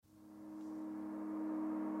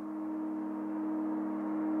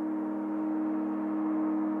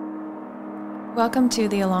Welcome to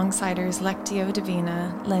the Alongsiders Lectio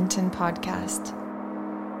Divina Lenten podcast.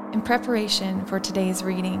 In preparation for today's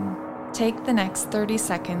reading, take the next 30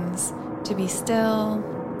 seconds to be still,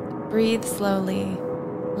 breathe slowly,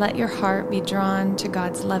 let your heart be drawn to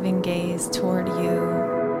God's loving gaze toward you.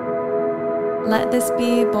 Let this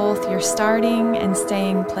be both your starting and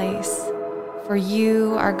staying place, for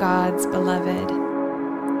you are God's beloved.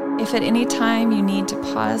 If at any time you need to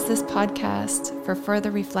pause this podcast for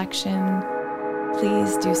further reflection,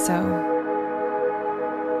 please do so.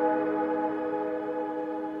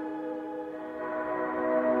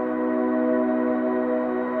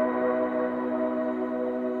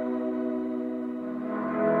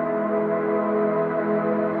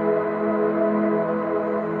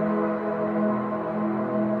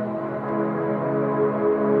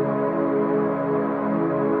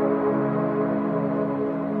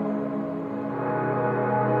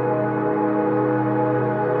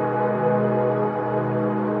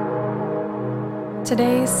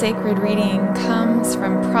 Today's sacred reading comes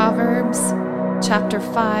from Proverbs chapter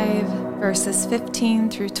 5, verses 15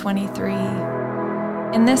 through 23.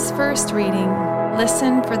 In this first reading,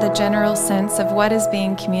 listen for the general sense of what is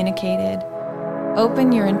being communicated.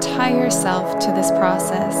 Open your entire self to this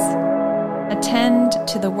process. Attend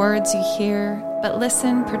to the words you hear, but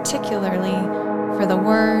listen particularly for the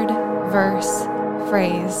word, verse,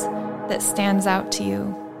 phrase that stands out to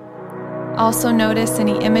you. Also notice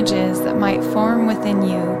any images that might form within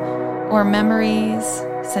you, or memories,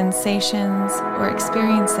 sensations, or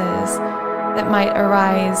experiences that might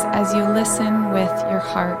arise as you listen with your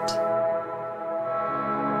heart.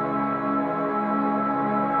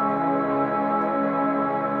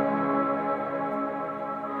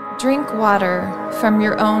 Drink water from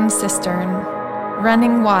your own cistern,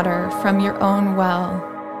 running water from your own well.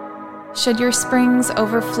 Should your springs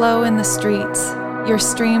overflow in the streets, your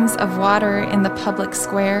streams of water in the public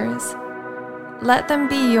squares, let them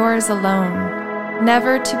be yours alone,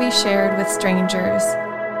 never to be shared with strangers.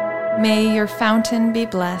 May your fountain be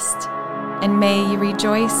blessed, and may you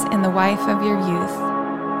rejoice in the wife of your youth,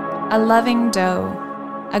 a loving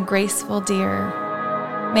doe, a graceful deer.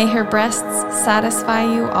 May her breasts satisfy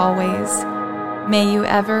you always. May you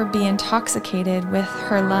ever be intoxicated with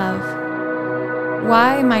her love.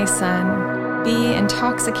 Why, my son, be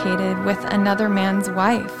intoxicated with another man's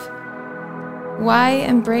wife? Why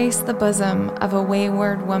embrace the bosom of a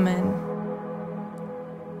wayward woman?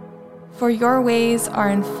 For your ways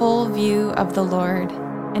are in full view of the Lord,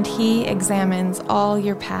 and he examines all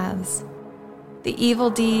your paths. The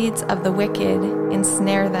evil deeds of the wicked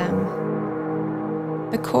ensnare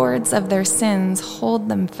them. The cords of their sins hold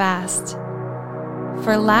them fast.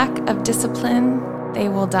 For lack of discipline, they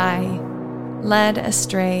will die, led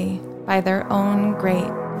astray by their own great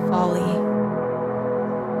folly.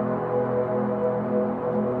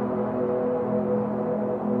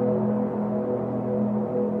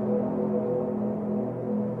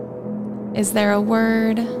 Is there a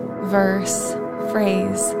word, verse,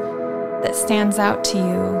 phrase that stands out to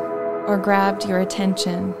you or grabbed your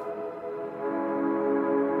attention?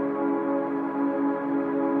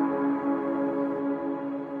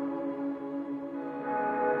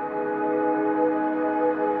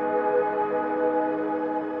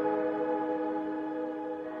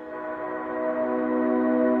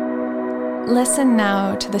 Listen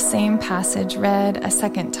now to the same passage read a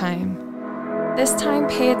second time. This time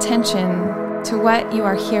pay attention to what you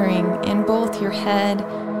are hearing in both your head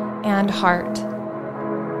and heart.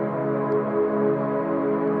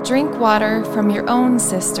 Drink water from your own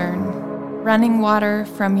cistern, running water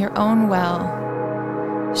from your own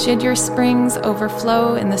well. Should your springs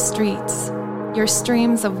overflow in the streets, your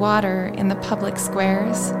streams of water in the public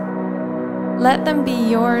squares, let them be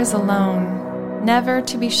yours alone, never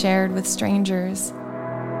to be shared with strangers.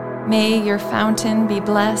 May your fountain be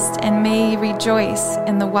blessed, and may you rejoice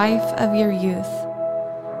in the wife of your youth,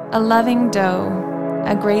 a loving doe,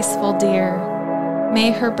 a graceful deer.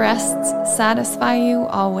 May her breasts satisfy you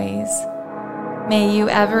always. May you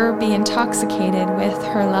ever be intoxicated with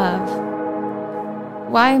her love.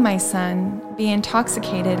 Why, my son, be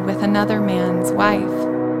intoxicated with another man's wife?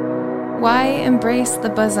 Why embrace the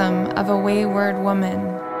bosom of a wayward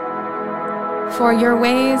woman? For your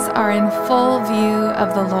ways are in full view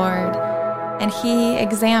of the Lord, and he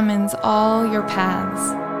examines all your paths.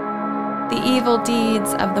 The evil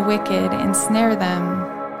deeds of the wicked ensnare them.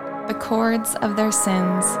 The cords of their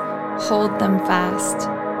sins hold them fast.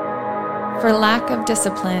 For lack of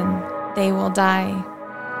discipline, they will die,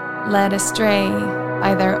 led astray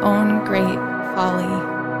by their own great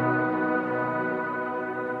folly.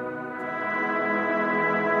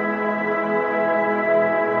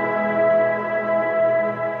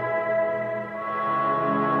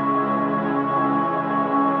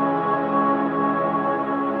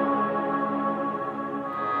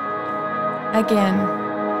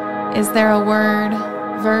 Again, is there a word,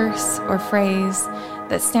 verse, or phrase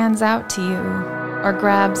that stands out to you or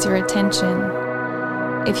grabs your attention?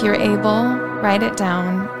 If you're able, write it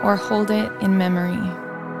down or hold it in memory.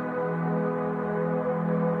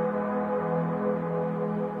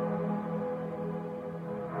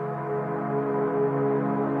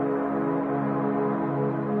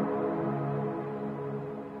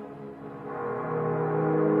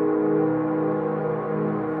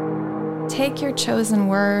 Take your chosen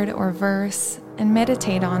word or verse and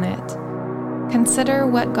meditate on it. Consider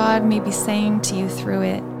what God may be saying to you through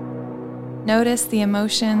it. Notice the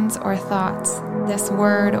emotions or thoughts this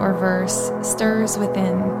word or verse stirs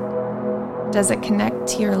within. Does it connect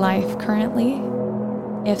to your life currently?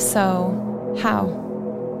 If so, how?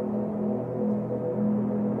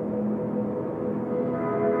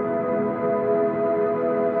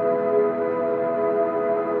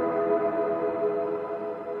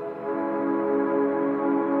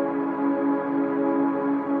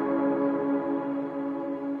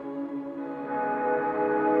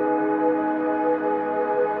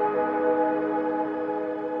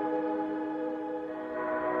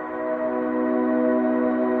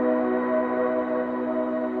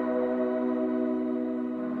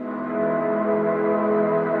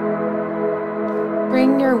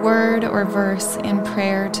 Bring your word or verse in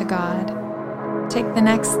prayer to God. Take the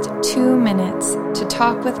next 2 minutes to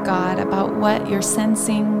talk with God about what you're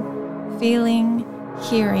sensing, feeling,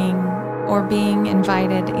 hearing, or being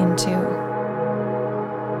invited into.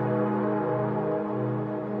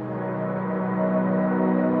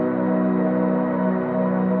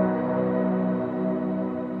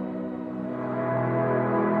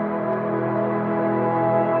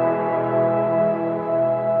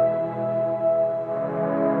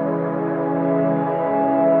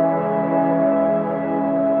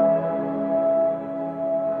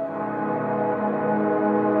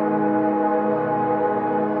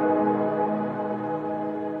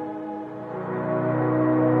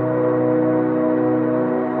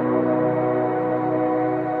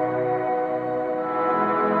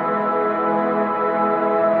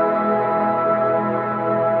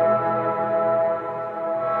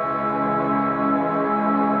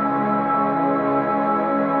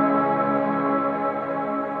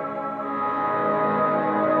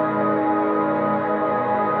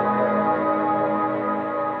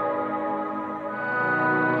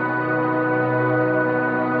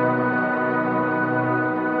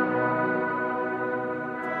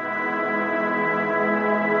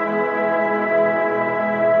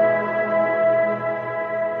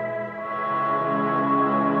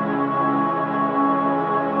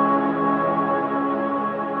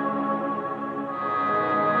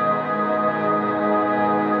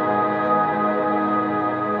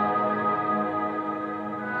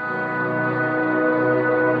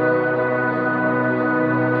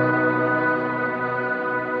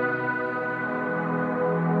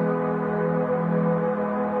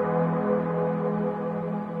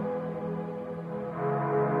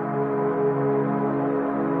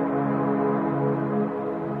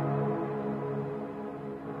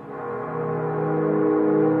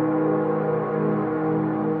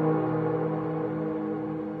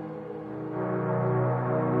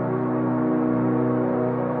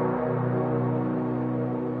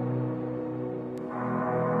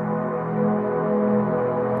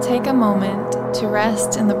 Take a moment to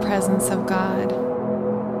rest in the presence of God.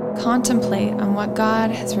 Contemplate on what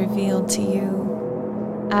God has revealed to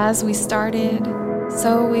you. As we started,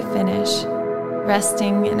 so we finish,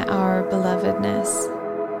 resting in our belovedness.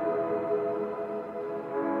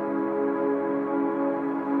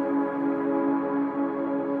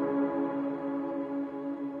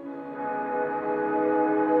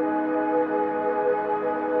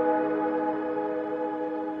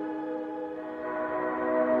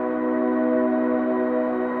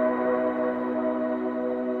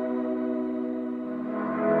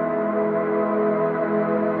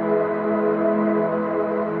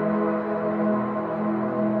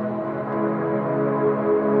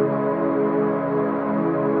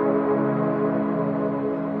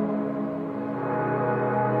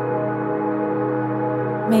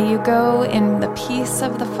 May you go in the peace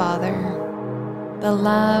of the Father, the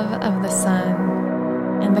love of the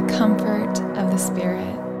Son, and the comfort of the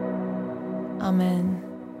Spirit. Amen.